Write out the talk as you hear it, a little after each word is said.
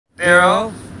Pero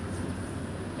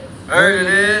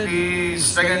early is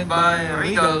second by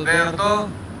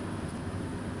Regalberto.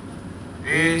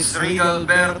 Is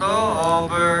Regalberto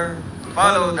over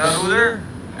follow the ruler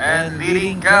and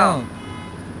leading count.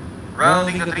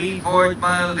 Rounding the 3/4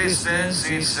 mile distance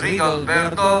is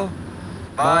Regalberto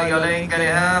by a length and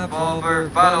a half over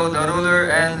follow the ruler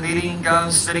and leading count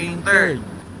steering third.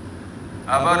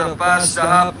 About past the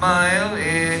half mile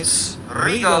is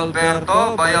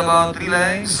Regalberto by about 3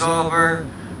 lengths over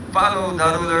follow the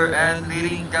ruler and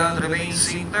leading count remains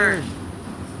in third.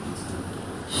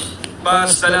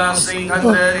 Past the last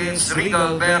 800 is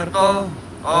Regalberto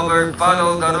over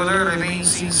follow the ruler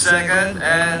remains in second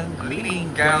and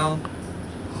leading count.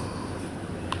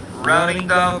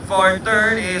 Rounding the fourth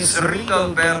turn is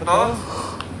Regalberto.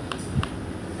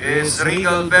 Is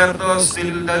Regalberto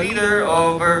still the leader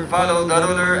over follow the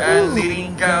ruler and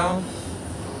leading count?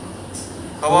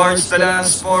 Towards the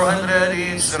last 400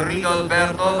 is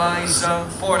Regalberto by some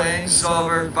 4 lengths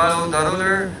over follow the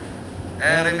ruler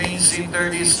and remains in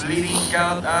third is leading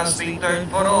count as they turn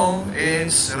for home.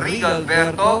 It's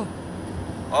Regalberto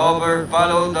over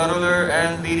follow the ruler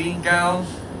and leading count.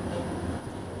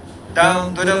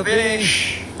 Down to the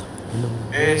finish.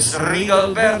 It's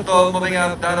Regalberto moving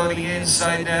up down on the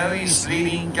inside now. He's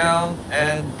leading count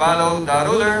and follow the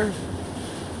ruler.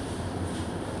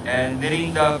 And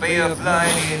leading the payoff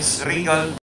line is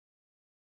Regalberto.